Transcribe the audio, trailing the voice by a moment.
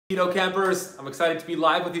Keto Campers, I'm excited to be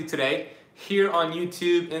live with you today here on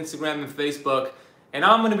YouTube, Instagram, and Facebook. And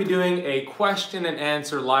I'm going to be doing a question and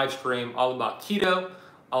answer live stream all about keto,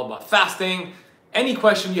 all about fasting, any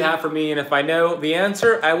question you have for me. And if I know the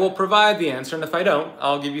answer, I will provide the answer. And if I don't,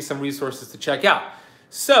 I'll give you some resources to check out.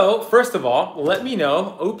 So first of all, let me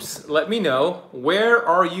know, where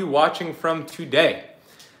are you watching from today?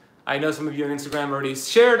 I know some of you on Instagram already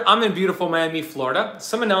shared. I'm in beautiful Miami, Florida.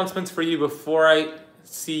 Some announcements for you before I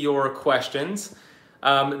see your questions.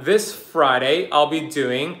 This Friday, I'll be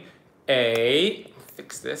doing a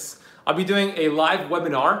live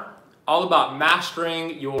webinar all about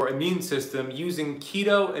mastering your immune system using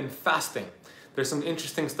keto and fasting. There's some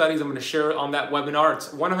interesting studies I'm going to share on that webinar. It's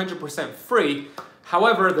 100% free.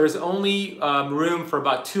 However, there's only room for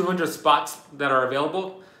about 200 spots that are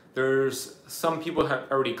available. There's some people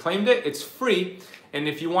have already claimed it. It's free. And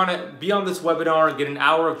if you want to be on this webinar and get an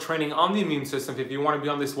hour of training on the immune system, if you want to be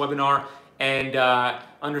on this webinar and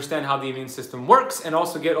understand how the immune system works and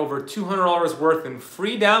also get over $200 worth in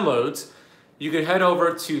free downloads, you can head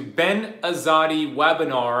over to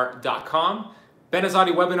benazadiwebinar.com.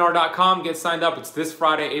 benazadiwebinar.com, get signed up. It's this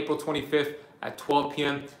Friday, April 25th at 12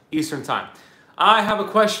 p.m. Eastern Time. I have a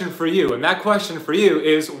question for you, and that question for you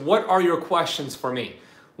is, what are your questions for me?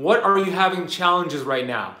 What are you having challenges right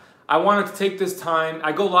now? I wanted to take this time.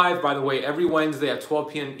 I go live, by the way, every Wednesday at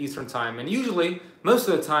 12 p.m. Eastern Time. And usually, most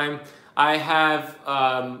of the time, I have,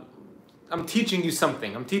 I'm teaching you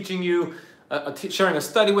something. I'm teaching you, sharing a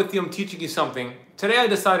study with you. I'm teaching you something. Today, I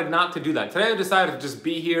decided not to do that. Today, I decided to just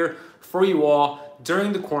be here for you all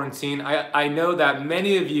during the quarantine. I know that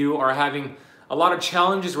many of you are having a lot of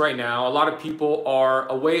challenges right now. A lot of people are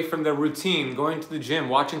away from their routine, going to the gym,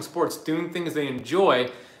 watching sports, doing things they enjoy.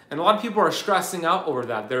 And a lot of people are stressing out over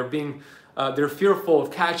that. They're fearful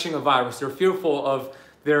of catching a virus. They're fearful of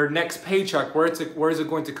their next paycheck. Where is it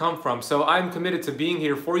going to come from? So I'm committed to being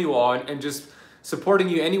here for you all and just supporting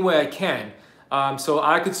you any way I can. So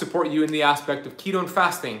I could support you in the aspect of keto and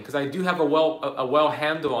fasting, because I do have a good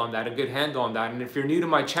handle on that. And if you're new to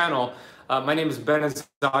my channel, my name is Ben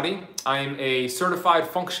Azadi. I'm a certified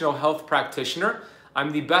functional health practitioner.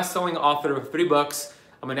 I'm the best-selling author of 3 books.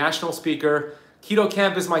 I'm a national speaker. Keto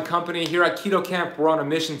Kamp is my company. Here at Keto Kamp, we're on a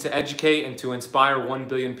mission to educate and to inspire 1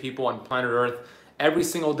 billion people on planet Earth. Every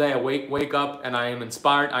single day I wake up and I am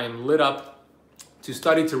inspired, I am lit up to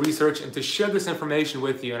study, to research, and to share this information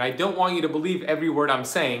with you. And I don't want you to believe every word I'm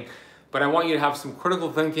saying, but I want you to have some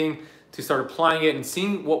critical thinking, to start applying it and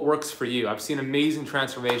seeing what works for you. I've seen amazing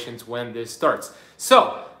transformations when this starts.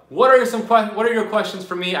 So, what are your questions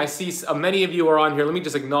for me? I see many of you are on here. Let me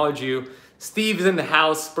just acknowledge you. Steve's in the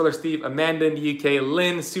house, Brother Steve, Amanda in the UK,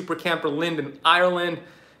 Lynn, Super Camper Lynn in Ireland,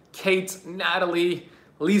 Kate, Natalie,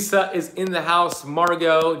 Lisa is in the house,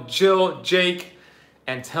 Margot, Jill, Jake,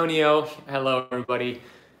 Antonio. Hello, everybody.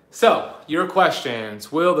 So, your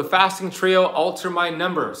questions. Will the fasting trio alter my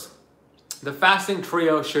numbers? The fasting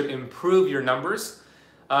trio should improve your numbers.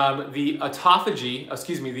 The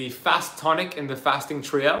fast tonic in the fasting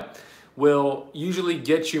trio will usually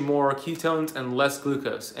get you more ketones and less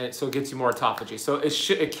glucose, and so it gets you more autophagy. So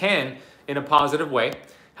it can in a positive way.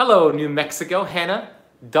 Hello, New Mexico, Hannah,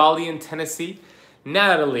 Dolly in Tennessee,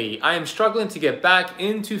 Natalie. I am struggling to get back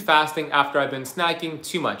into fasting after I've been snacking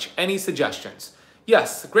too much. Any suggestions?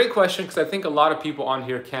 Yes, great question, because I think a lot of people on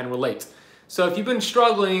here can relate. So if you've been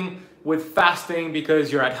struggling with fasting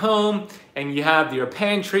because you're at home and you have your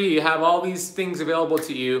pantry, you have all these things available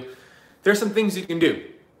to you, there's some things you can do.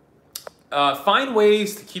 Find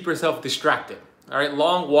ways to keep yourself distracted. All right,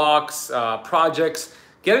 long walks, projects,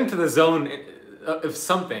 get into the zone of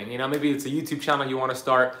something. You know, maybe it's a YouTube channel you want to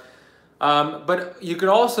start. But you could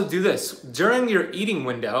also do this. During your eating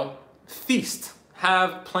window, feast.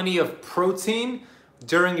 Have plenty of protein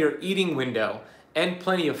during your eating window and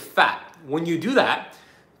plenty of fat. When you do that,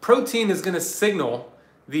 protein is going to signal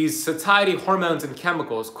these satiety hormones and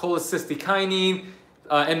chemicals, cholecystokinin,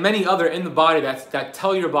 and many other in the body that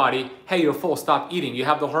tell your body, hey, you're full, stop eating. You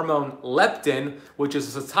have the hormone leptin, which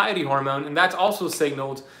is a satiety hormone, and that's also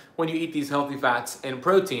signaled when you eat these healthy fats and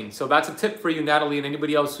protein. So that's a tip for you, Natalie, and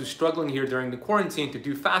anybody else who's struggling here during the quarantine to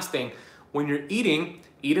do fasting. When you're eating,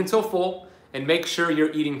 eat until full, and make sure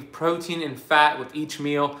you're eating protein and fat with each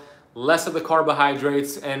meal, less of the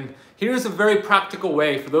carbohydrates. And here's a very practical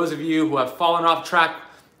way for those of you who have fallen off track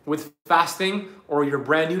with fasting, or you're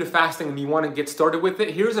brand new to fasting and you want to get started with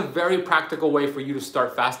it. Here's a very practical way for you to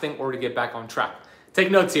start fasting or to get back on track. Take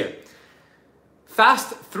notes here. Fast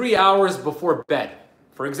 3 hours before bed.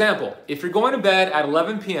 For example, if you're going to bed at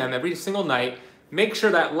 11 p.m. every single night, make sure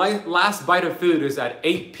that last bite of food is at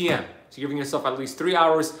 8 p.m. So you're giving yourself at least 3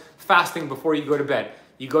 hours fasting before you go to bed.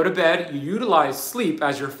 You go to bed, you utilize sleep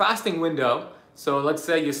as your fasting window. So let's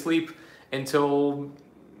say you sleep until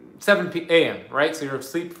 7 a.m., right? So you're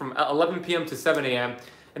asleep from 11 p.m. to 7 a.m.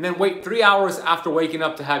 and then wait 3 hours after waking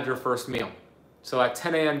up to have your first meal. So at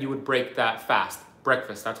 10 a.m. you would break that fast,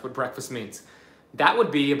 breakfast. That's what breakfast means. That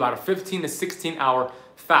would be about a 15 to 16 hour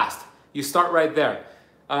fast. You start right there.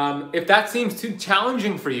 If that seems too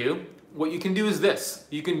challenging for you, what you can do is this.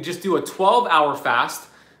 You can just do a 12-hour fast.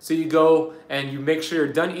 So you go and you make sure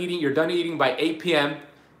you're done eating. You're done eating by 8 p.m.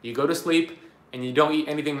 You go to sleep and you don't eat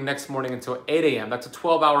anything the next morning until 8 a.m. That's a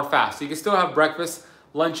 12-hour fast. So you can still have breakfast,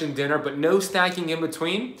 lunch, and dinner, but no snacking in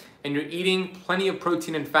between. And you're eating plenty of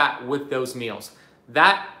protein and fat with those meals.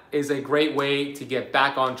 That is a great way to get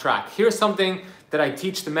back on track. Here's something that I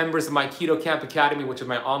teach the members of my Keto Kamp Academy, which is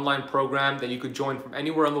my online program that you could join from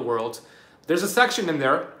anywhere in the world. There's a section in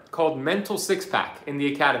there called Mental Six-Pack in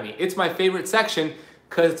the Academy. It's my favorite section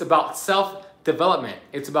because it's about self-development.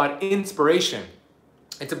 It's about inspiration.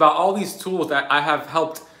 It's about all these tools that I have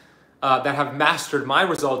helped, that have mastered my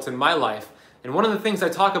results in my life. And one of the things I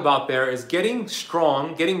talk about there is getting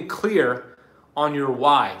strong, getting clear on your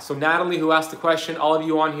why. So Natalie, who asked the question, all of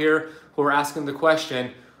you on here who are asking the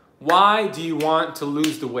question, why do you want to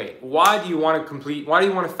lose the weight? Why do you want to complete? Why do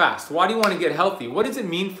you want to fast? Why do you want to get healthy? What does it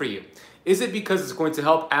mean for you? Is it because it's going to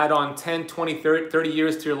help add on 10, 20, 30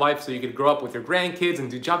 years to your life so you could grow up with your grandkids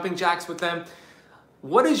and do jumping jacks with them?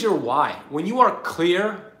 What is your why? When you are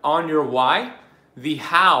clear on your why, the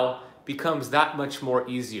how becomes that much more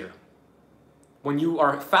easier. When you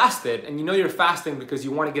are fasted and you know you're fasting because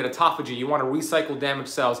you want to get autophagy, you want to recycle damaged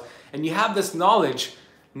cells, and you have this knowledge,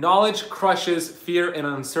 knowledge crushes fear and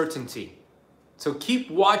uncertainty. So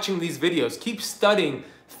keep watching these videos, keep studying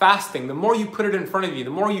fasting. The more you put it in front of you, the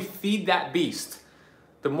more you feed that beast,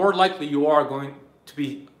 the more likely you are going to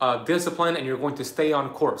be disciplined and you're going to stay on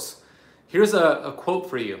course. Here's a quote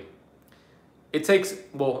for you. It takes,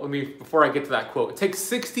 well, before I get to that quote, it takes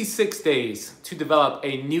 66 days to develop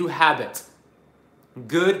a new habit,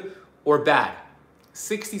 good or bad.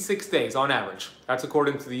 66 days on average. That's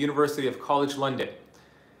according to the University of College London.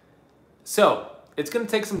 So it's going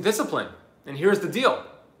to take some discipline. And here's the deal.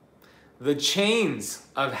 The chains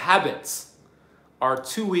of habits are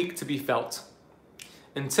too weak to be felt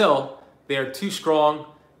until they are too strong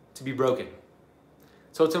to be broken.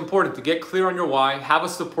 So it's important to get clear on your why, have a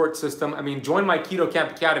support system. Join my Keto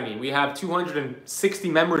Kamp Academy. We have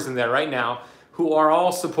 260 members in there right now who are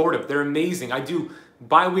all supportive. They're amazing. I do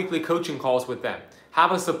bi-weekly coaching calls with them.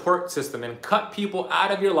 Have a support system and cut people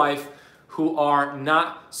out of your life who are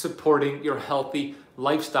not supporting your healthy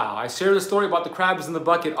lifestyle. I share the story about the crabs in the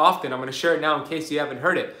bucket often. I'm going to share it now in case you haven't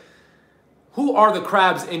heard it. Who are the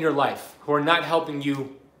crabs in your life who are not helping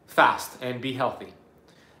you fast and be healthy?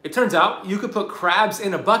 It turns out you could put crabs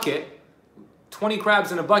in a bucket, 20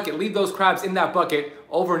 crabs in a bucket, leave those crabs in that bucket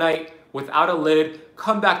overnight without a lid,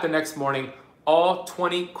 come back the next morning, all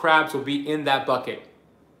 20 crabs will be in that bucket.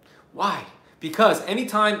 Why? Because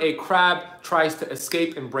anytime a crab tries to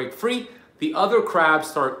escape and break free, the other crabs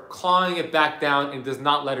start clawing it back down and does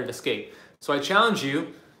not let it escape. So I challenge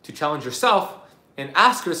you to challenge yourself and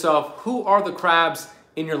ask yourself, who are the crabs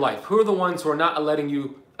in your life? Who are the ones who are not letting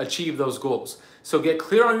you achieve those goals? So get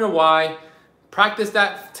clear on your why, practice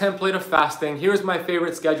that template of fasting. Here's my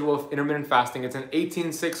favorite schedule of intermittent fasting. It's an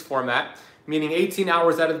 18-6 format, meaning 18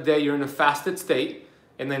 hours out of the day you're in a fasted state,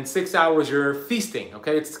 and then 6 hours you're feasting,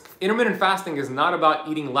 okay? Intermittent fasting is not about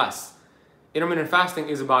eating less. Intermittent fasting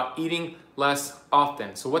is about eating less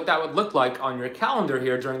often. So what that would look like on your calendar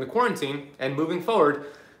here during the quarantine and moving forward,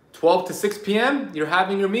 12 to 6 p.m., you're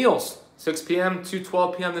having your meals. 6 p.m. to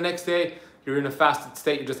 12 p.m. the next day, you're in a fasted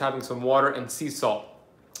state, you're just having some water and sea salt.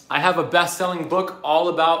 I have a best-selling book all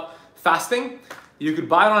about fasting. You could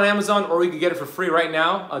buy it on Amazon or you could get it for free right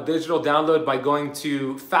now, a digital download by going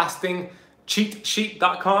to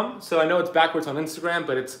fastingcheatsheet.com. So I know it's backwards on Instagram,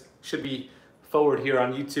 but it should be forward here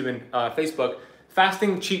on YouTube and Facebook.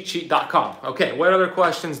 Fastingcheatsheet.com. Okay, what other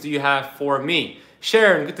questions do you have for me?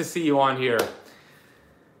 Sharon, good to see you on here.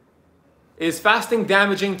 Is fasting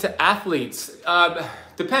damaging to athletes?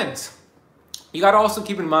 Depends. You got to also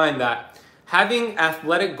keep in mind that having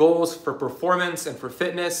athletic goals for performance and for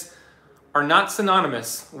fitness are not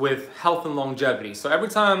synonymous with health and longevity. So every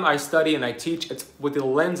time I study and I teach, it's with the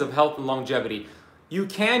lens of health and longevity. You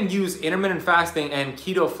can use intermittent fasting and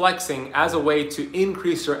keto flexing as a way to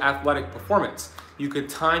increase your athletic performance. You could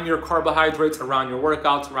time your carbohydrates around your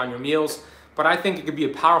workouts, around your meals, but I think it could be a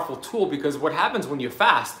powerful tool because what happens when you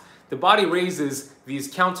fast, the body raises these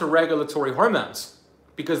counter-regulatory hormones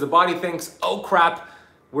because the body thinks, oh crap,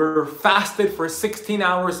 we're fasted for 16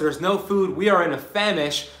 hours, there's no food, we are in a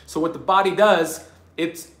famish. So what the body does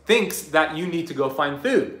it thinks that you need to go find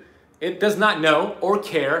food. It does not know or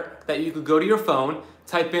care that you could go to your phone,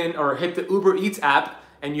 type in or hit the Uber Eats app,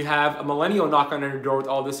 and you have a millennial knock on your door with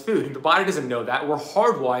all this food. The body doesn't know that. We're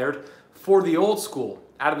hardwired for the old school.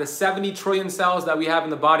 Out of the 70 trillion cells that we have in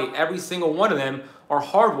the body, every single one of them are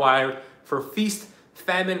hardwired for feast,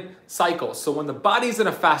 famine cycles. So when the body's in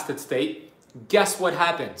a fasted state, guess what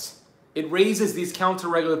happens? It raises these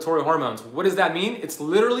counter-regulatory hormones. What does that mean? It's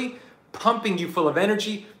literally pumping you full of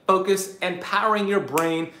energy, focus, and powering your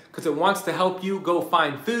brain because it wants to help you go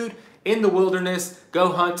find food in the wilderness,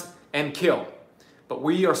 go hunt, and kill. But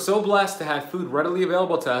we are so blessed to have food readily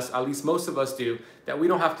available to us, at least most of us do, that we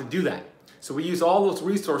don't have to do that. So we use all those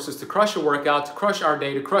resources to crush a workout, to crush our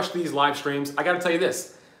day, to crush these live streams. I gotta tell you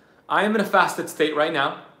this, I am in a fasted state right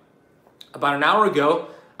now. About an hour ago,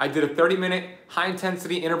 I did a 30-minute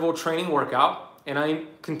high-intensity interval training workout, and I'm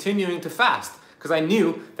continuing to fast because I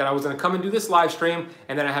knew that I was gonna come and do this live stream,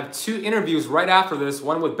 and then I have 2 interviews right after this,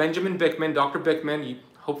 one with Benjamin Bickman, Dr. Bickman,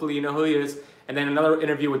 hopefully you know who he is, and then another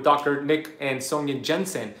interview with Dr. Nick and Sonia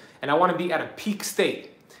Jensen, and I wanna be at a peak state.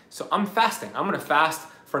 So I'm fasting. I'm gonna fast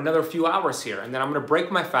for another few hours here, and then I'm gonna break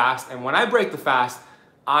my fast, and when I break the fast,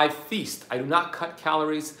 I feast. I do not cut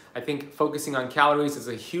calories. I think focusing on calories is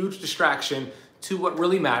a huge distraction to what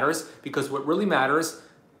really matters, because what really matters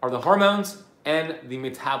are the hormones and the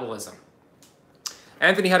metabolism.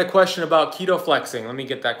 Anthony had a question about keto flexing. Let me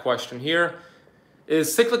get that question here.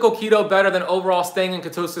 Is cyclical keto better than overall staying in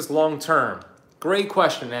ketosis long term? Great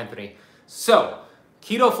question, Anthony. So,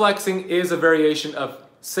 keto flexing is a variation of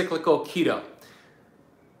cyclical keto.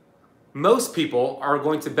 Most people are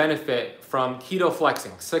going to benefit from keto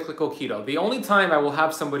flexing, cyclical keto. The only time I will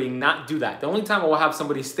have somebody not do that, the only time I will have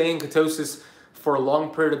somebody stay in ketosis for a long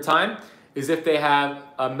period of time is if they have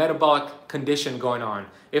a metabolic condition going on,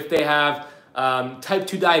 if they have type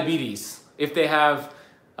 2 diabetes, if they have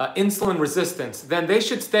insulin resistance, then they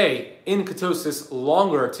should stay in ketosis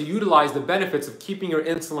longer to utilize the benefits of keeping your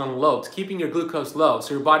insulin low, keeping your glucose low,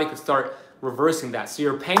 so your body could start reversing that. So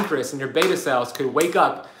your pancreas and your beta cells could wake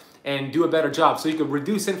up and do a better job. So you could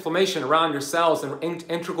reduce inflammation around your cells and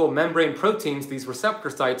integral membrane proteins, these receptor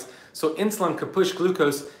sites, so insulin could push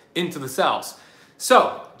glucose into the cells.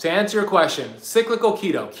 So, to answer your question, cyclical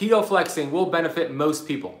keto flexing will benefit most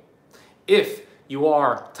people. If you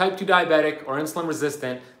are type 2 diabetic or insulin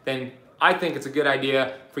resistant, then I think it's a good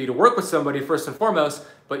idea for you to work with somebody first and foremost,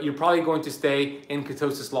 but you're probably going to stay in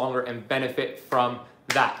ketosis longer and benefit from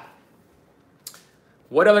that.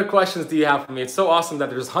 What other questions do you have for me? It's so awesome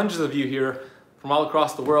that there's hundreds of you here from all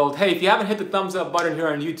across the world. Hey, if you haven't hit the thumbs up button here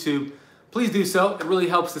on YouTube, please do so. It really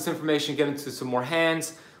helps this information get into some more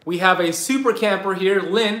hands. We have a super camper here,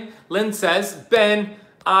 Lynn. Lynn says, Ben,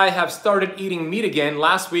 I have started eating meat again.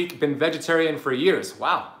 Last week, been vegetarian for years.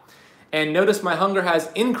 Wow. And notice my hunger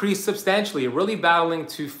has increased substantially. Really battling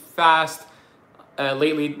to fast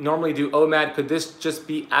lately. Normally do OMAD. Could this just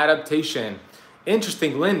be adaptation?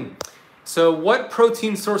 Interesting, Lynn. So what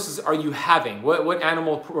protein sources are you having? What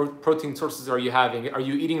animal protein sources are you having? Are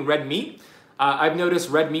you eating red meat? I've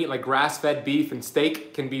noticed red meat like grass-fed beef and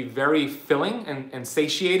steak can be very filling and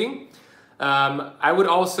satiating. I would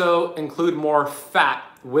also include more fat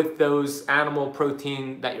with those animal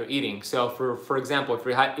protein that you're eating. So for example, if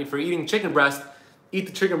you're eating chicken breast, eat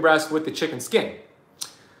the chicken breast with the chicken skin.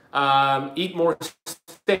 Eat more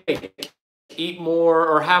steak. Eat more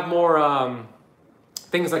or have more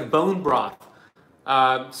things like bone broth.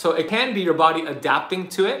 So it can be your body adapting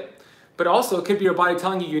to it, but also it could be your body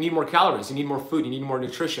telling you need more calories, you need more food, you need more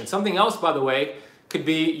nutrition. Something else, by the way, could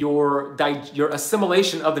be your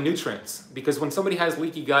assimilation of the nutrients. Because when somebody has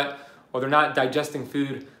leaky gut or they're not digesting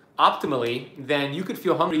food optimally, then you could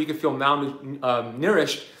feel hungry, you could feel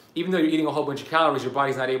malnourished, even though you're eating a whole bunch of calories, your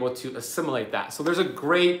body's not able to assimilate that. So there's a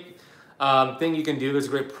great thing you can do. There's a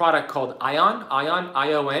great product called ION,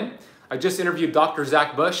 I-O-N. I just interviewed Dr.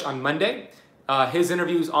 Zach Bush on Monday. His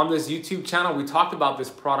interviews on this YouTube channel, we talked about this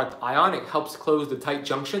product, ION. It helps close the tight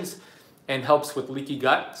junctions and helps with leaky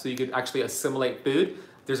gut, so you could actually assimilate food.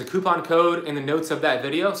 There's a coupon code in the notes of that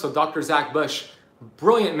video. So Dr. Zach Bush,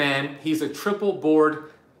 brilliant man. He's a triple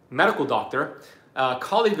board medical doctor,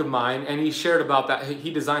 colleague of mine, and he shared about that.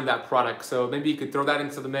 He designed that product. So maybe you could throw that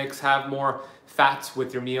into the mix, have more fats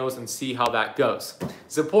with your meals and see how that goes.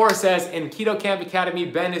 Zipporah says, in Keto Kamp Academy,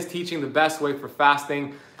 Ben is teaching the best way for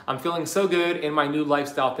fasting. I'm feeling so good in my new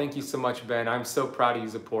lifestyle. Thank you so much, Ben. I'm so proud of you,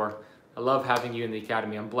 Zipporah. I love having you in the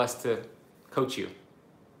academy. I'm blessed to coach you.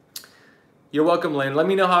 You're welcome, Lynn. Let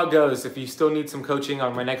me know how it goes. If you still need some coaching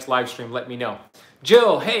on my next live stream, let me know.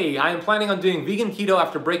 Jill, hey, I am planning on doing vegan keto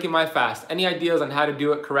after breaking my fast. Any ideas on how to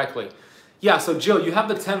do it correctly? Yeah, so Jill, you have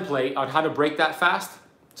the template on how to break that fast.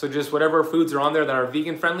 So just whatever foods are on there that are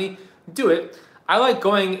vegan friendly, do it. I like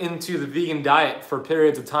going into the vegan diet for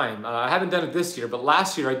periods of time. I haven't done it this year, but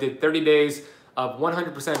last year I did 30 days of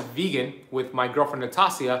 100% vegan with my girlfriend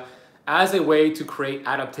Natasha as a way to create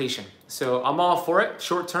adaptation. So I'm all for it.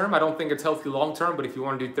 Short term, I don't think it's healthy long term, but if you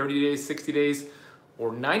want to do 30 days, 60 days,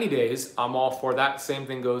 or 90 days, I'm all for that. Same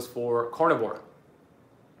thing goes for carnivore.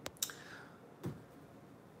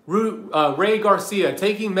 Ray Garcia,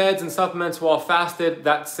 taking meds and supplements while fasted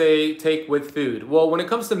that say take with food. Well, when it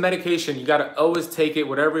comes to medication, you got to always take it,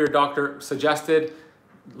 whatever your doctor suggested,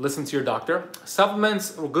 listen to your doctor.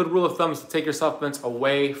 Supplements, a good rule of thumb is to take your supplements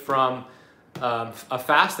away from a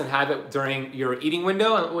fast and have it during your eating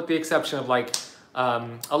window, with the exception of like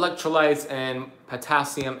electrolytes and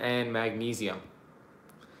potassium and magnesium.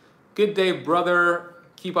 Good day, brother.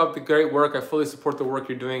 Keep up the great work. I fully support the work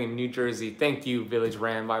you're doing in New Jersey. Thank you, Village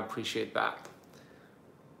Ram. I appreciate that.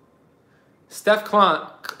 Steph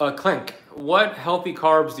Klink, what healthy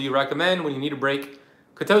carbs do you recommend when you need to break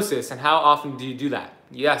ketosis, and how often do you do that?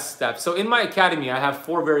 Yes, Steph. So in my academy, I have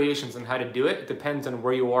 4 variations on how to do it. It depends on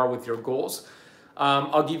where you are with your goals.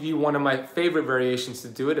 I'll give you one of my favorite variations to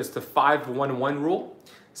do it. It's the 5-1-1 rule.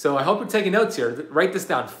 So I hope you're taking notes here. Write this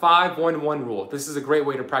down, 5-1-1 rule. This is a great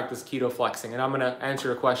way to practice keto flexing, and I'm gonna answer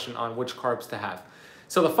your question on which carbs to have.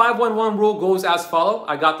 So the 5-1-1 rule goes as follows.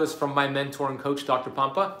 I got this from my mentor and coach, Dr.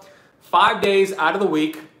 Pampa. 5 days out of the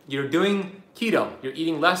week, you're doing keto. You're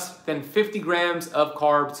eating less than 50 grams of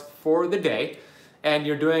carbs for the day, and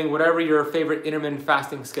you're doing whatever your favorite intermittent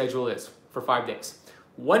fasting schedule is for 5 days.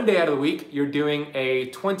 1 day out of the week, you're doing a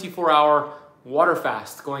 24-hour water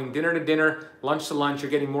fast, going dinner to dinner, lunch to lunch.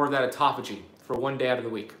 You're getting more of that autophagy for 1 day out of the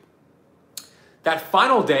week. That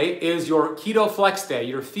final day is your keto flex day,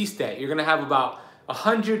 your feast day. You're gonna have about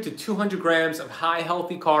 100 to 200 grams of high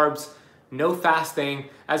healthy carbs, no fasting,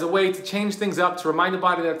 as a way to change things up, to remind the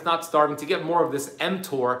body that it's not starving, to get more of this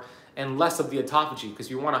mTOR and less of the autophagy,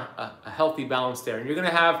 because you want a healthy balance there. And you're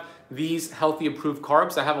gonna have these healthy approved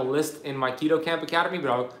carbs. I have a list in my Keto Kamp Academy,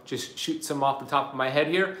 but I'll just shoot some off the top of my head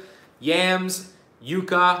here. Yams,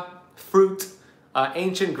 yucca, fruit,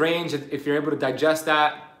 ancient grains, if you're able to digest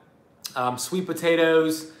that, sweet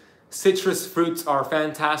potatoes, citrus fruits are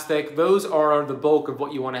fantastic. Those are the bulk of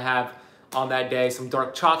what you want to have on that day. Some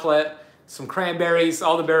dark chocolate, some cranberries,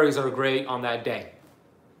 all the berries are great on that day.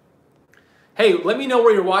 Hey, let me know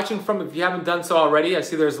where you're watching from if you haven't done so already. I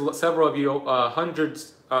see there's several of you,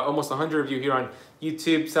 almost 100 of you here on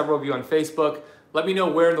YouTube, several of you on Facebook. Let me know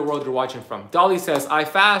where in the world you're watching from. Dolly says, I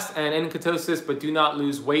fast and in ketosis, but do not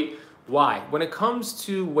lose weight. Why? When it comes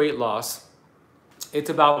to weight loss, it's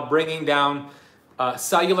about bringing down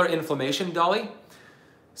cellular inflammation, Dolly.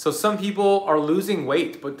 So some people are losing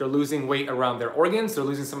weight, but they're losing weight around their organs. They're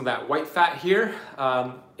losing some of that white fat here,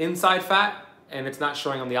 inside fat, and it's not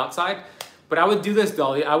showing on the outside. But I would do this,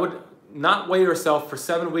 Dolly. I would not weigh yourself for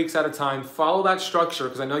 7 weeks at a time. Follow that structure,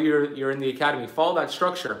 because I know you're in the academy. Follow that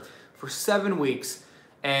structure for 7 weeks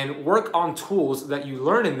and work on tools that you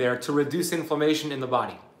learn in there to reduce inflammation in the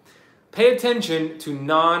body. Pay attention to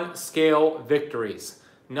non-scale victories.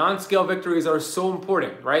 Non-scale victories are so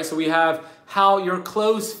important, right? So we have how your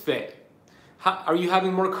clothes fit. Are you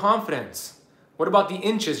having more confidence? What about the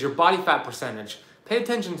inches, your body fat percentage? Pay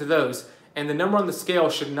attention to those, and the number on the scale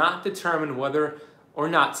should not determine whether or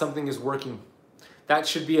not something is working. That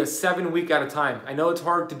should be a 7 week at a time. I know it's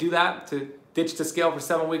hard to do that, to ditch the scale for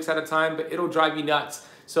 7 weeks at a time, but it'll drive you nuts.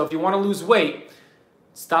 So if you want to lose weight,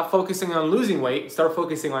 stop focusing on losing weight, start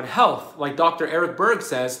focusing on health. Like Dr. Eric Berg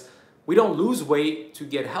says, we don't lose weight to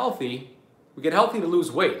get healthy, we get healthy to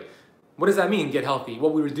lose weight. What does that mean, get healthy?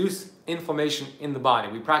 Well, we reduce inflammation in the body.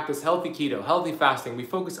 We practice healthy keto, healthy fasting. We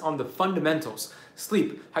focus on the fundamentals: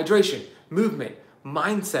 sleep, hydration, movement,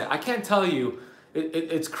 mindset. I can't tell you,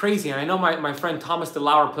 it's crazy. And I know my friend Thomas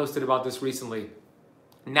DeLauer posted about this recently.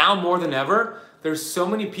 Now more than ever, there's so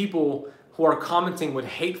many people who are commenting with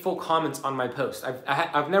hateful comments on my post.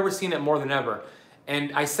 I've never seen it more than ever.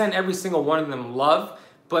 And I send every single one of them love.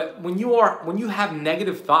 But when you have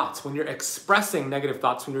negative thoughts, when you're expressing negative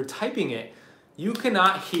thoughts, when you're typing it, you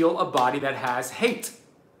cannot heal a body that has hate.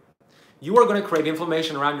 You are going to create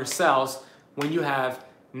inflammation around your cells when you have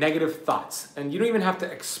negative thoughts. And you don't even have to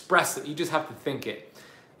express it, you just have to think it.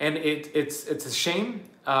 And it's a shame,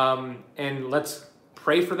 and let's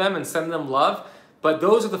pray for them and send them love. But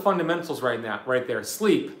those are the fundamentals right now, right there.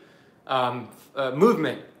 Sleep,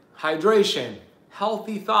 movement, hydration,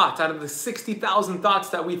 healthy thoughts. Out of the 60,000 thoughts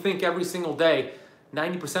that we think every single day,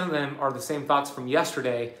 90% of them are the same thoughts from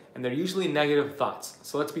yesterday, and they're usually negative thoughts.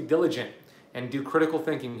 So let's be diligent and do critical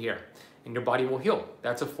thinking here. and your body will heal.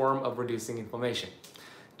 That's a form of reducing inflammation.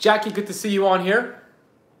 Jackie, good to see you on here.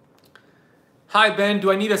 Hi, Ben.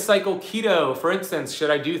 Do I need to cycle keto? For instance, should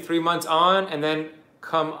I do 3 months on and then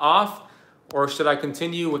come off, or should I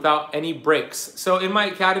continue without any breaks? So in my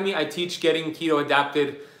academy, I teach getting keto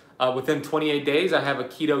adapted within 28 days. I have a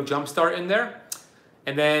keto jumpstart in there.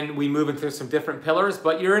 And then we move into some different pillars,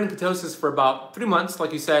 but you're in ketosis for about 3 months,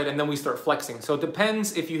 like you said, and then we start flexing. So it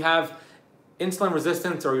depends if you have insulin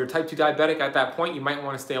resistance or you're type 2 diabetic at that point, you might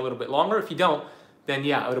want to stay a little bit longer. If you don't, then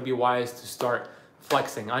yeah, it'll be wise to start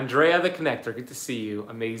flexing. Andrea the Connector, good to see you.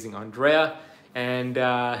 Amazing, Andrea. And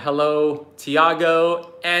hello,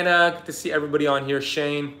 Tiago, Anna, good to see everybody on here.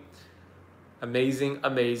 Shane, amazing,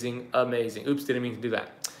 amazing, amazing. Oops, didn't mean to do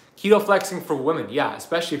that. Keto flexing for women, yeah,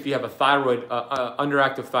 especially if you have a thyroid,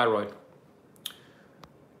 underactive thyroid.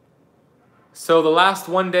 So the last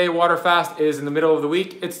 1 day water fast is in the middle of the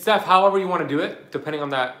week. It's Steph, however you want to do it, depending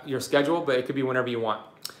on your schedule, but it could be whenever you want.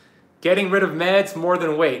 Getting rid of meds more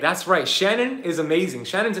than weight. That's right. Shannon is amazing.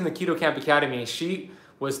 Shannon's in the Keto Kamp Academy. She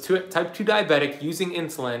was type 2 diabetic using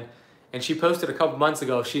insulin, and she posted a couple months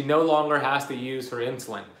ago she no longer has to use her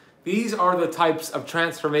insulin. These are the types of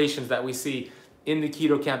transformations that we see in the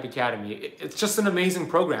Keto Kamp Academy. It's just an amazing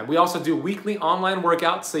program. We also do weekly online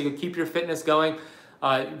workouts so you keep your fitness going.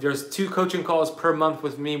 There's 2 coaching calls per month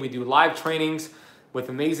with me. We do live trainings with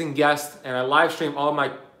amazing guests, and I live stream all of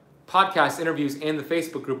my podcast interviews in the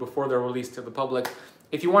Facebook group before they're released to the public.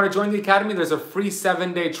 If you want to join the Academy, there's a free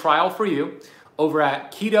 7-day trial for you over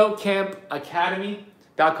at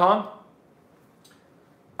KetoKampAcademy.com.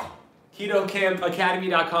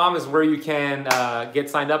 KetoKampAcademy.com is where you can get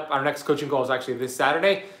signed up. Our next coaching call is actually this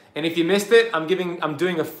Saturday. And if you missed it, I'm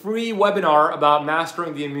doing a free webinar about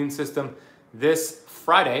mastering the immune system this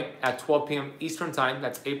Friday at 12 p.m. Eastern Time.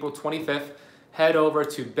 That's April 25th. Head over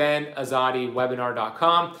to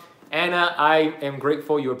benazadiwebinar.com. Anna, I am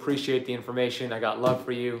grateful you appreciate the information. I got love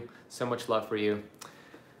for you, so much love for you.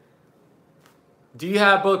 Do you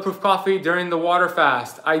have bulletproof coffee during the water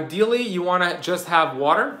fast? Ideally, you want to just have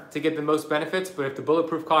water to get the most benefits, but if the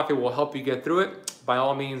bulletproof coffee will help you get through it, by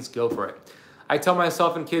all means, go for it. I tell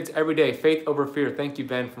myself and kids every day, faith over fear. Thank you,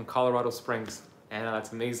 Ben, from Colorado Springs. Anna,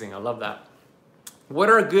 that's amazing. I love that. What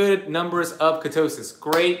are good numbers of ketosis?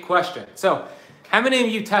 Great question. So, how many of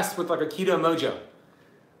you test with like a Keto Mojo?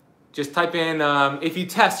 Just type in, if you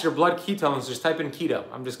test your blood ketones, just type in keto.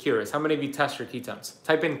 I'm just curious. How many of you test your ketones?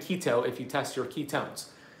 Type in keto if you test your ketones.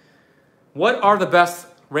 What are the best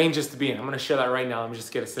ranges to be in? I'm going to share that right now. Let me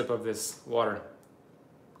just get a sip of this water.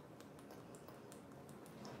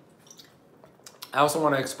 I also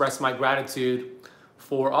want to express my gratitude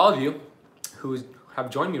for all of you who have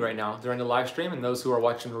joined me right now during the live stream and those who are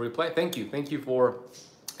watching the replay. Thank you. Thank you for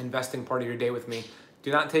investing part of your day with me.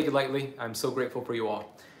 Do not take it lightly. I'm so grateful for you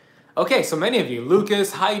all. Okay, so many of you,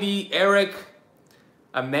 Lucas, Heidi, Eric,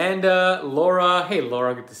 Amanda, Laura. Hey,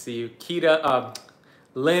 Laura, good to see you. Keita,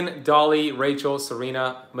 Lynn, Dolly, Rachel,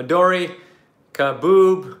 Serena, Midori,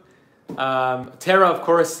 Kaboob, Tara, of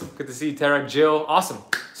course. Good to see you, Tara. Jill, awesome.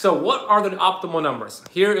 So what are the optimal numbers?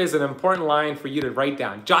 Here is an important line for you to write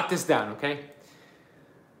down. Jot this down, okay?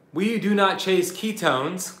 We do not chase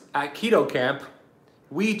ketones at Keto Kamp.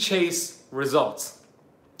 We chase results.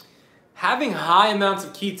 Having high amounts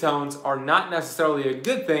of ketones are not necessarily a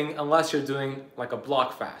good thing unless you're doing like a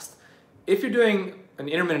block fast. If you're doing an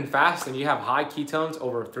intermittent fast and you have high ketones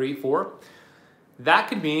over 3, 4, that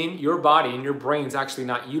could mean your body and your brain's actually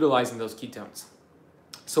not utilizing those ketones.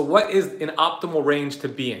 So what is an optimal range to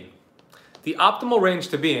be in? The optimal range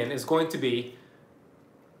to be in is going to be,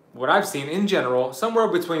 what I've seen in general, somewhere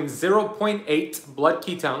between 0.8 blood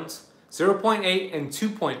ketones, 0.8 and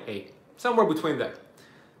 2.8, somewhere between there.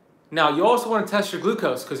 Now, you also want to test your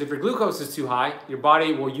glucose, because if your glucose is too high, your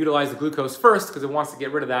body will utilize the glucose first because it wants to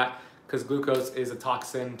get rid of that, because glucose is a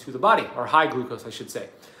toxin to the body, or high glucose, I should say.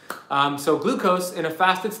 So glucose in a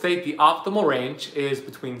fasted state, the optimal range is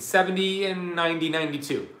between 70 and 90,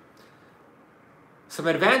 92. Some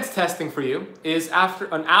advanced testing for you is after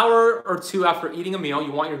an hour or 2 after eating a meal,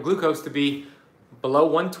 you want your glucose to be below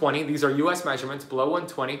 120. These are US measurements, below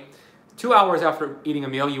 120. 2 hours after eating a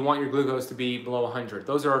meal, you want your glucose to be below 100.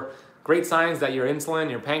 Those are great signs that your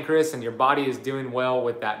insulin, your pancreas, and your body is doing well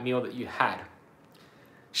with that meal that you had.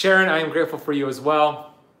 Sharon, I am grateful for you as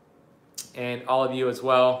well, and all of you as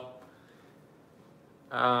well.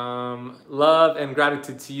 Love and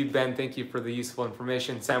gratitude to you, Ben. Thank you for the useful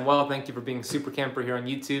information. Samuel, thank you for being a super camper here on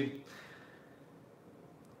YouTube.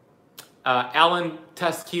 Alan,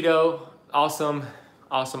 test keto. Awesome.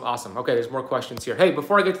 Awesome, awesome. Okay, there's more questions here. Hey,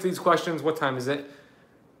 before I get to these questions, what time is it?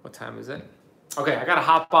 What time is it? Okay, I gotta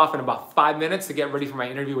hop off in about 5 minutes to get ready for my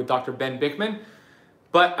interview with Dr. Ben Bikman.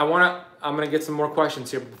 But I'm gonna get some more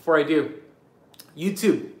questions here. But before I do,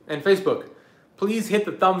 YouTube and Facebook, please hit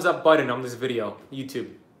the thumbs up button on this video,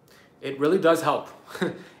 YouTube. It really does help.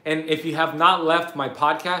 And if you have not left my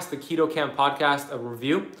podcast, the Keto Kamp podcast, a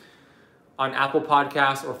review on Apple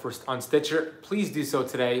Podcasts or on Stitcher, please do so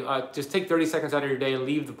today. Just take 30 seconds out of your day,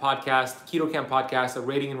 leave the podcast, Keto Kamp podcast, a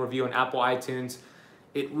rating and review on Apple iTunes.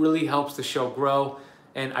 It really helps the show grow,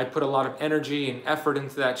 and I put a lot of energy and effort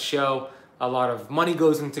into that show. A lot of money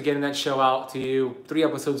goes into getting that show out to you. 3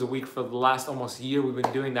 episodes a week for the last almost year. We've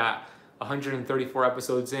been doing that, 134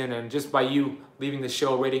 episodes in, and just by you leaving the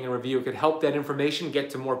show, rating and review, it could help that information get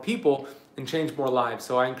to more people and change more lives.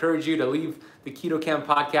 So I encourage you to leave the Keto Kamp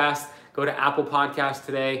podcast, go to Apple Podcasts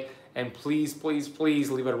today, and please, please,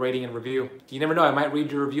 please leave a rating and review. You never know, I might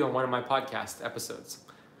read your review on one of my podcast episodes.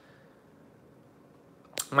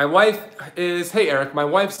 My wife is, hey Eric, my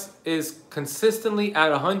wife is consistently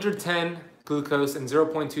at 110 glucose and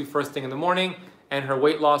 0.2 first thing in the morning, and her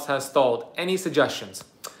weight loss has stalled. Any suggestions?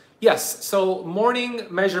 Yes, so morning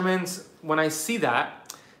measurements, when I see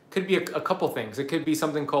that, could be a couple things. It could be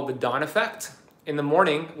something called the dawn effect. In the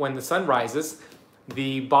morning, when the sun rises,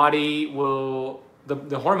 the body will,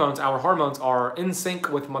 the hormones, our hormones are in sync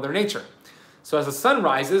with Mother Nature. So as the sun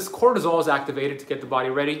rises, cortisol is activated to get the body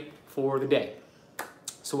ready for the day.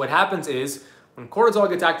 So what happens is, when cortisol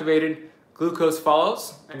gets activated, glucose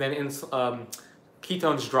follows, and then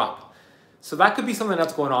ketones drop. So that could be something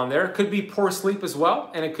that's going on there. It could be poor sleep as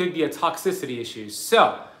well, and it could be a toxicity issue.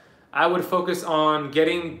 So I would focus on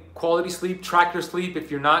getting quality sleep, track your sleep.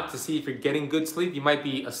 If you're not, to see if you're getting good sleep. You might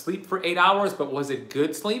be asleep for 8 hours, but was it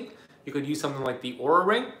good sleep? You could use something like the Oura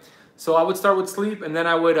Ring. So I would start with sleep, and then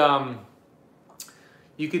I would,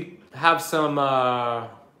 you could have some,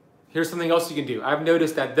 here's something else you can do. I've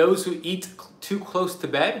noticed that those who eat too close to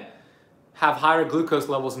bed have higher glucose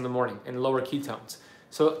levels in the morning and lower ketones.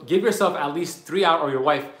 So give yourself at least 3 hours, or your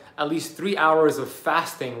wife, at least 3 hours of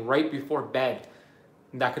fasting right before bed.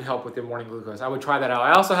 That could help with your morning glucose. I would try that out.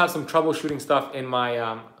 I also have some troubleshooting stuff in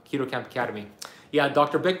my Keto Kamp Academy. Yeah,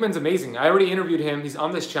 Dr. Bikman's amazing. I already interviewed him. He's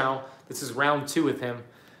on this channel. This is round 2 with him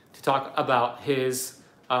to talk about his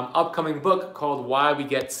upcoming book called Why We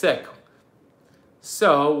Get Sick.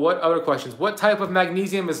 So what other questions? What type of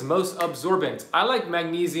magnesium is most absorbent? I like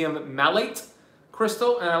magnesium malate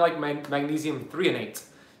crystal, and I like magnesium threonate.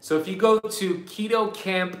 So if you go to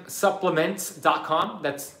ketokampsupplements.com,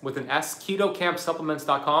 that's with an S,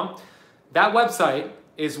 ketokampsupplements.com, that website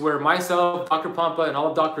is where myself, Dr. Pompa, and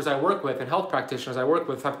all the doctors I work with and health practitioners I work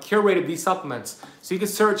with have curated these supplements. So you can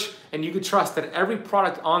search and you can trust that every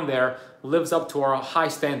product on there lives up to our high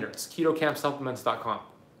standards, ketokampsupplements.com.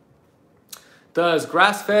 Does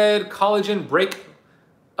grass-fed collagen break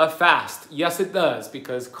a fast? Yes, it does,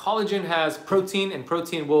 because collagen has protein, and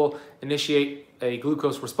protein will initiate a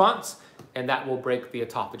glucose response, and that will break the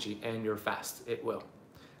autophagy and your fast. It will.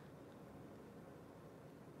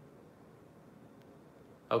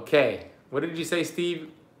 Okay, what did you say, Steve?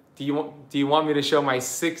 Do you want me to show my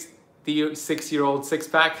 6-year-old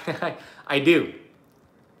six-pack? I do.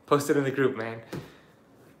 Post it in the group, man.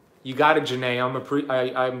 You got it, Janae.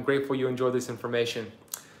 I'm grateful you enjoyed this information.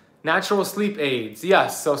 Natural sleep aids.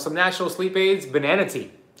 Yes, so some natural sleep aids. Banana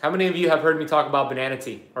tea. How many of you have heard me talk about banana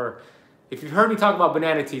tea? Or if you've heard me talk about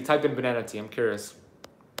banana tea, type in banana tea. I'm curious.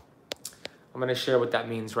 I'm going to share what that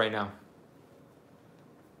means right now.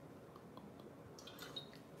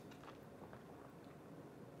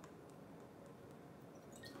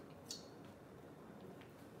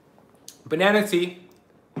 Banana tea.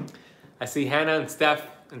 I see Hannah and Steph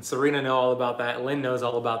and Serena know all about that. Lynn knows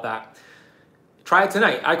all about that. Try it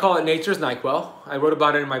tonight. I call it Nature's NyQuil. I wrote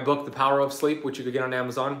about it in my book, The Power of Sleep, which you could get on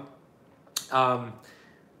Amazon. A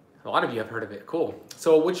lot of you have heard of it. Cool.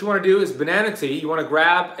 So what you want to do is banana tea. You want to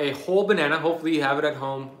grab a whole banana. Hopefully you have it at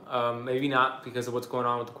home. Maybe not because of what's going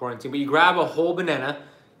on with the quarantine. But you grab a whole banana.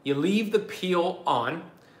 You leave the peel on.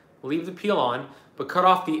 But cut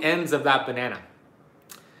off the ends of that banana.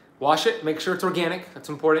 Wash it. Make sure it's organic. That's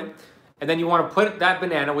important. And then you want to put that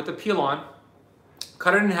banana with the peel on,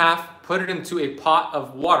 cut it in half, put it into a pot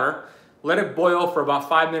of water, let it boil for about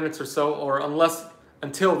 5 minutes or so, or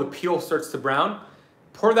until the peel starts to brown.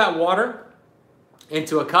 Pour that water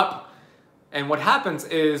into a cup, and what happens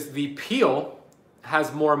is the peel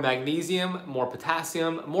has more magnesium, more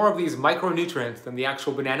potassium, more of these micronutrients than the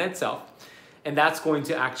actual banana itself, and that's going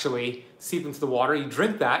to actually seep into the water. You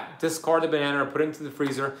drink that, discard the banana or put it into the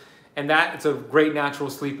freezer, and that's a great natural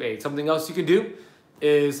sleep aid. Something else you can do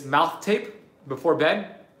is mouth tape before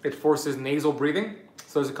bed. It forces nasal breathing.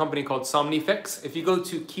 So there's a company called Somnifix. If you go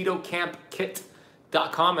to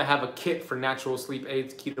ketokampkit.com, I have a kit for natural sleep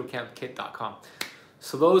aids, ketokampkit.com.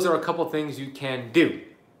 So those are a couple things you can do.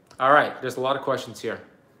 All right, there's a lot of questions here.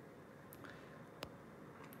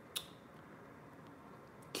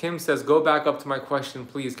 Kim says, go back up to my question,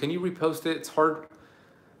 please. Can you repost it? It's hard.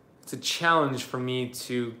 It's a challenge for me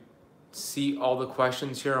to see all the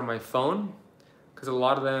questions here on my phone because a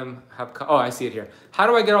lot of them have, oh, I see it here. How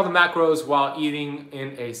do I get all the macros while eating in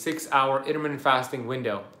a 6-hour intermittent fasting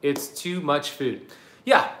window? It's too much food.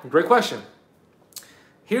 Yeah, great question.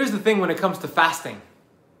 Here's the thing when it comes to fasting.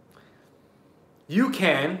 You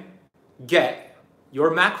can get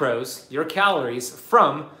your macros, your calories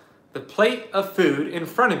from the plate of food in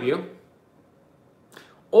front of you,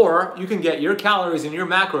 or you can get your calories and your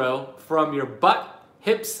macro from your butt,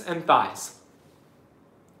 hips, and thighs.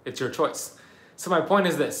 It's your choice. So my point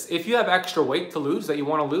is this: if you have extra weight to lose that you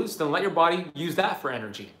want to lose, then let your body use that for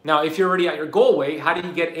energy. Now, if you're already at your goal weight, how do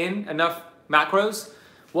you get in enough macros?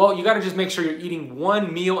 Well, you got to just make sure you're eating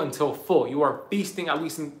one meal until full. You are feasting at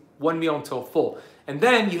least one meal until full. And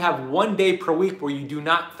then you have 1 day per week where you do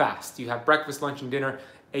not fast. You have breakfast, lunch, and dinner,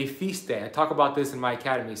 a feast day. I talk about this in my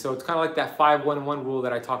academy. So it's kind of like that 5-1-1 rule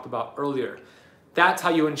that I talked about earlier. That's how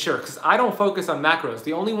you ensure, because I don't focus on macros.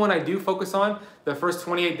 The only one I do focus on the first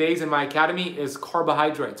 28 days in my academy is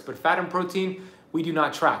carbohydrates, but fat and protein, we do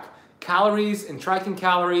not track. Calories and tracking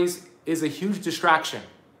calories is a huge distraction.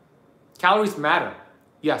 Calories matter,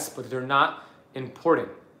 yes, but they're not important.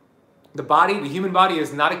 The body, the human body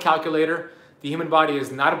is not a calculator. The human body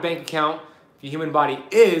is not a bank account. The human body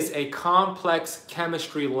is a complex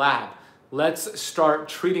chemistry lab. Let's start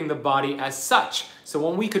treating the body as such. So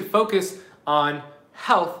when we could focus on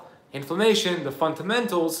health, inflammation, the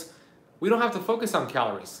fundamentals, we don't have to focus on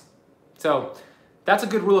calories. So that's a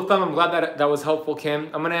good rule of thumb. I'm glad that was helpful, Kim.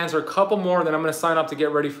 I'm gonna answer a couple more, then I'm gonna sign up to get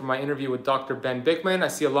ready for my interview with Dr. Ben Bickman. I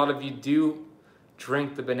see a lot of you do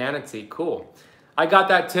drink the banana tea. Cool. I got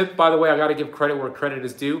that tip, by the way. I gotta give credit where credit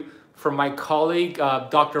is due, from my colleague,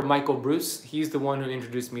 Dr. Michael Bruce. He's the one who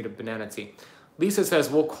introduced me to banana tea. Lisa says,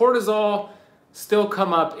 will cortisol still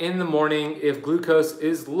come up in the morning if glucose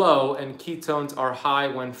is low and ketones are high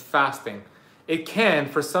when fasting? It can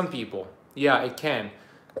for some people. Yeah, it can.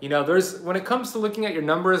 You know, when it comes to looking at your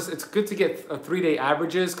numbers, it's good to get 3-day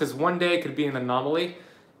averages because 1 day could be an anomaly.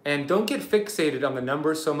 And don't get fixated on the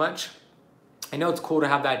numbers so much. I know it's cool to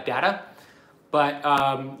have that data, but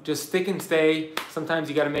just stick and stay. Sometimes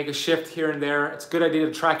you got to make a shift here and there. It's a good idea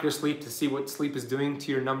to track your sleep to see what sleep is doing to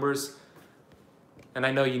your numbers. And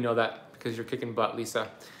I know you know that because you're kicking butt, Lisa.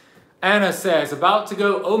 Anna says, about to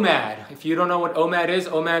go OMAD. If you don't know what OMAD is,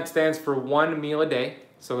 OMAD stands for 1 meal a day.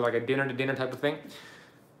 So like a dinner to dinner type of thing.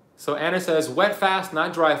 So Anna says, wet fast,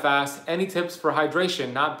 not dry fast. Any tips for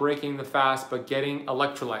hydration, not breaking the fast, but getting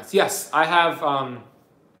electrolytes? Yes, I have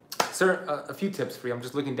a few tips for you. I'm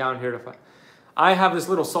just looking down here to find. I have this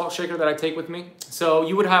little salt shaker that I take with me. So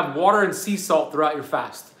you would have water and sea salt throughout your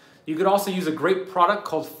fast. You could also use a great product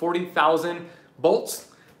called 40,000 volts.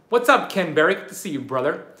 What's up, Ken Berry? Good to see you,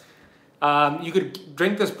 brother. You could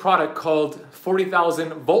drink this product called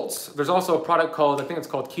 40,000 volts. There's also a product called, I think it's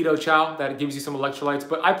called Keto Chow, that gives you some electrolytes.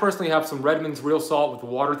 But I personally have some Redmond's real salt with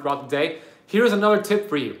water throughout the day. Here's another tip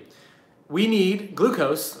for you. We need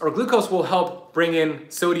glucose, or glucose will help bring in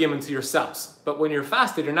sodium into your cells. But when you're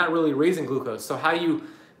fasted, you're not really raising glucose. So how do you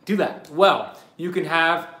do that? Well, you can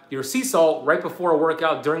have your sea salt right before a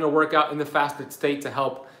workout, during a workout, in the fasted state to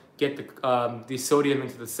help get the sodium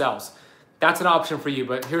into the cells. That's an option for you,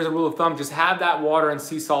 but here's a rule of thumb. Just have that water and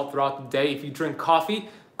sea salt throughout the day. If you drink coffee,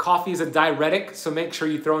 coffee is a diuretic, so make sure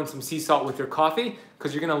you throw in some sea salt with your coffee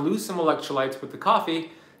because you're gonna lose some electrolytes with the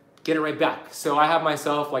coffee. Get it right back. So I have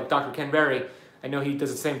myself, like Dr. Ken Berry, I know he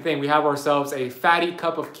does the same thing. We have ourselves a fatty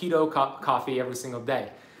cup of keto coffee every single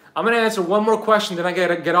day. I'm gonna answer one more question, then I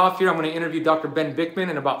gotta get off here. I'm gonna interview Dr. Ben Bickman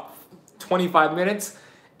in about 25 minutes,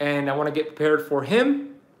 and I wanna get prepared for him.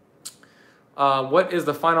 What is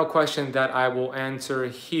the final question that I will answer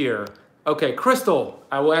here? Okay, Crystal,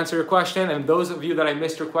 I will answer your question, and those of you that I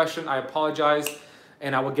missed your question, I apologize,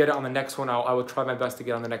 and I will get it on the next one. I will try my best to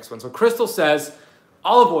get on the next one. So Crystal says,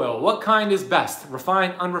 olive oil, what kind is best?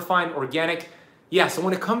 Refined, unrefined, organic? Yeah, so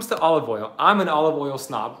when it comes to olive oil, I'm an olive oil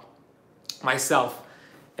snob myself.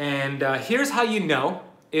 And here's how you know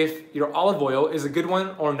if your olive oil is a good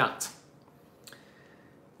one or not.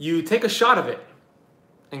 You take a shot of it,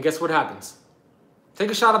 and guess what happens? Take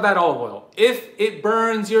a shot of that olive oil. If it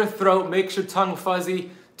burns your throat, makes your tongue fuzzy,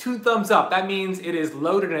 2 thumbs up. That means it is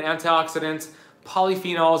loaded in antioxidants,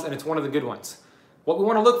 polyphenols, and it's one of the good ones. What we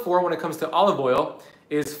want to look for when it comes to olive oil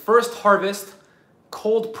is first harvest,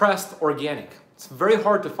 cold pressed organic. It's very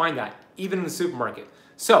hard to find that, even in the supermarket.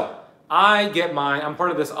 So I get mine, I'm part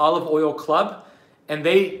of this olive oil club, and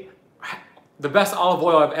the best olive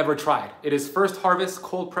oil I've ever tried. It is First Harvest,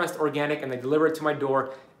 cold pressed organic, and they deliver it to my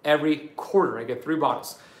door every quarter. I get 3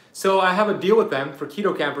 bottles. So I have a deal with them for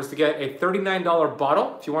keto campers to get a $39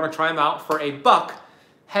 bottle. If you want to try them out for $1,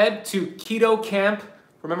 head to Keto Kamp.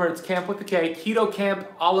 Remember, it's camp with the K,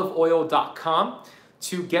 ketokampoliveoil.com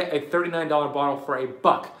to get a $39 bottle for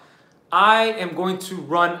 $1. I am going to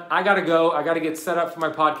run. I gotta go. I gotta get set up for my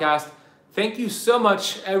podcast. Thank you so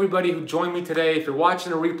much, everybody who joined me today. If you're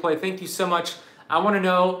watching a replay, thank you so much. I want to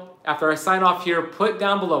know, after I sign off here, put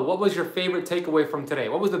down below, what was your favorite takeaway from today?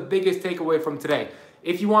 What was the biggest takeaway from today?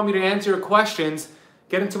 If you want me to answer your questions,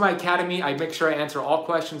 get into my academy. I make sure I answer all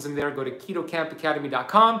questions in there. Go to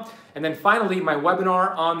ketokampacademy.com. And then finally, my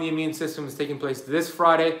webinar on the immune system is taking place this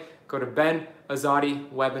Friday. Go to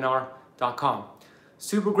benazadiwebinar.com.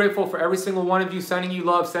 Super grateful for every single one of you, sending you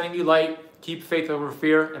love, sending you light. Keep faith over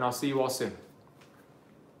fear, and I'll see you all soon.